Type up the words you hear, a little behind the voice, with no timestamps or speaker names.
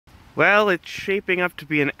Well, it's shaping up to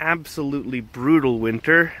be an absolutely brutal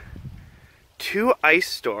winter. 2 ice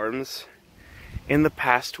storms in the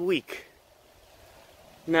past week.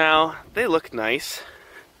 Now, they look nice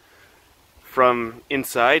from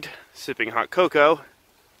inside, sipping hot cocoa,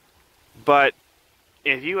 but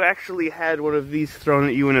if you actually had one of these thrown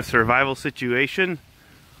at you in a survival situation,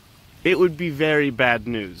 it would be very bad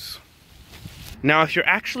news. Now, if you're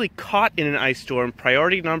actually caught in an ice storm,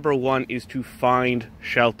 priority number 1 is to find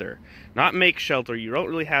shelter. Not make shelter, you don't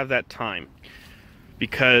really have that time.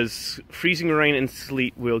 Because freezing rain and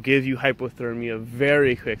sleet will give you hypothermia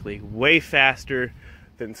very quickly, way faster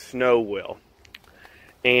than snow will.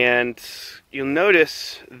 And you'll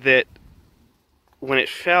notice that when it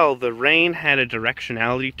fell, the rain had a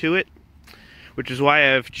directionality to it, which is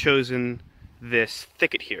why I've chosen this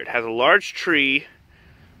thicket here. It has a large tree,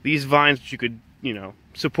 these vines that you could,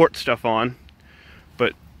 support stuff on,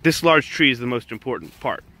 but this large tree is the most important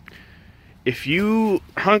part. If you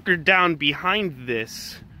hunkered down behind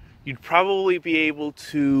this, you'd probably be able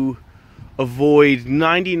to avoid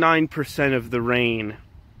 99% of the rain,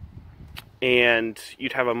 and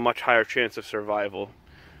you'd have a much higher chance of survival.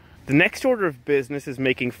 The next order of business is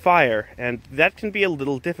making fire, and that can be a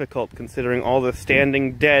little difficult considering all the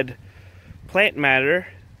standing dead plant matter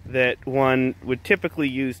that one would typically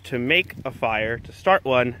use to make a fire, to start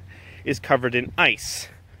one, is covered in ice.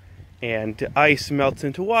 And ice melts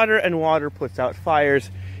into water, and water puts out fires,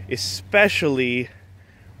 especially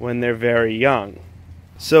when they're very young.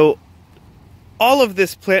 So all of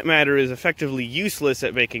this plant matter is effectively useless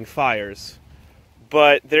at making fires,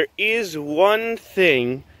 but there is one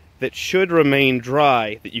thing that should remain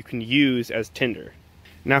dry that you can use as tinder.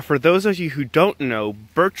 Now, for those of you who don't know,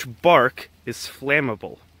 birch bark is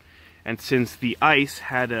flammable. And since the ice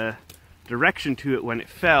had a direction to it when it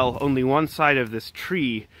fell, only one side of this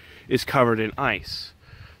tree is covered in ice.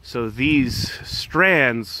 So these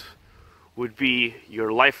strands would be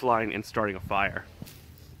your lifeline in starting a fire.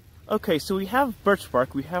 Okay, so we have birch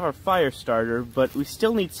bark, we have our fire starter, but we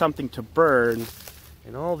still need something to burn,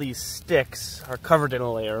 and all these sticks are covered in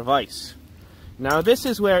a layer of ice. Now this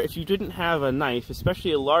is where, if you didn't have a knife,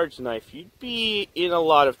 especially a large knife, you'd be in a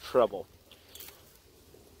lot of trouble.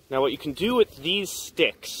 Now what you can do with these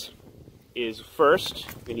sticks is, first,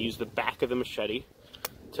 I'm going to use the back of the machete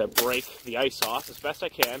to break the ice off as best I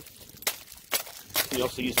can. You can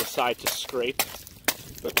also use the side to scrape,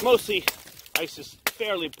 but mostly ice is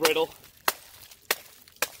fairly brittle,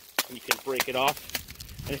 and you can break it off.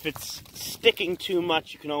 And if it's sticking too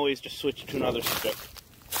much, you can always just switch to another stick.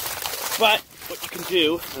 But what you can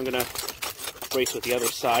do, I'm going to brace with the other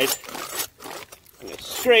side. I'm going to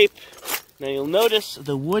scrape. Now you'll notice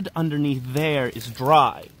the wood underneath there is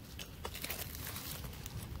dry.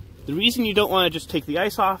 The reason you don't want to just take the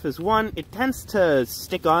ice off is, 1, it tends to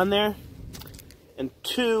stick on there, and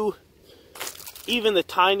 2, even the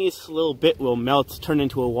tiniest little bit will melt, turn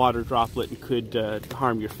into a water droplet, and could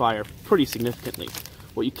harm your fire pretty significantly.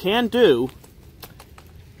 What you can do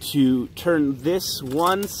to turn this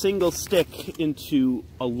one single stick into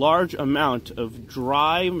a large amount of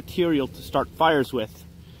dry material to start fires with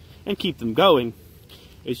and keep them going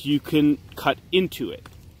is you can cut into it.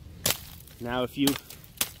 Now if you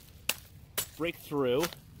break through,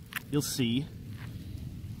 you'll see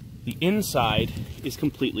the inside is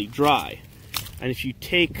completely dry. And if you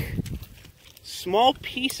take small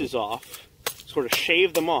pieces off, sort of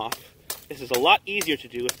shave them off, this is a lot easier to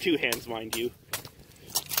do with 2 hands, mind you,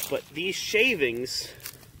 but these shavings,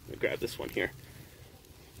 let me grab this one here.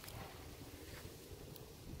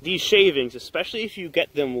 These shavings, especially if you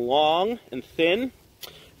get them long and thin,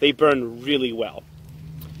 they burn really well.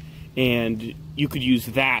 And you could use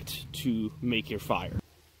that to make your fire.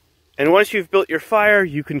 And once you've built your fire,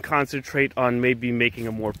 you can concentrate on maybe making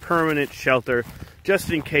a more permanent shelter, just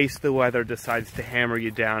in case the weather decides to hammer you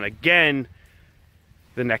down again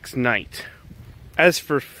the next night. As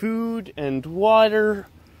for food and water,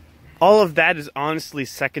 all of that is honestly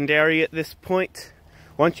secondary at this point.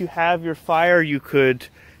 Once you have your fire, you could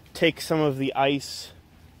take some of the ice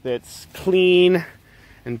that's clean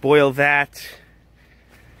and boil that,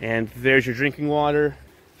 and there's your drinking water.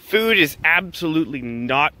 Food is absolutely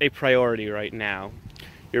not a priority right now.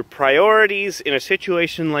 Your priorities in a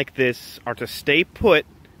situation like this are to stay put,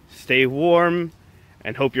 stay warm,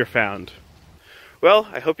 and hope you're found. Well,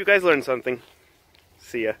 I hope you guys learned something.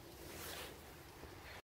 See ya.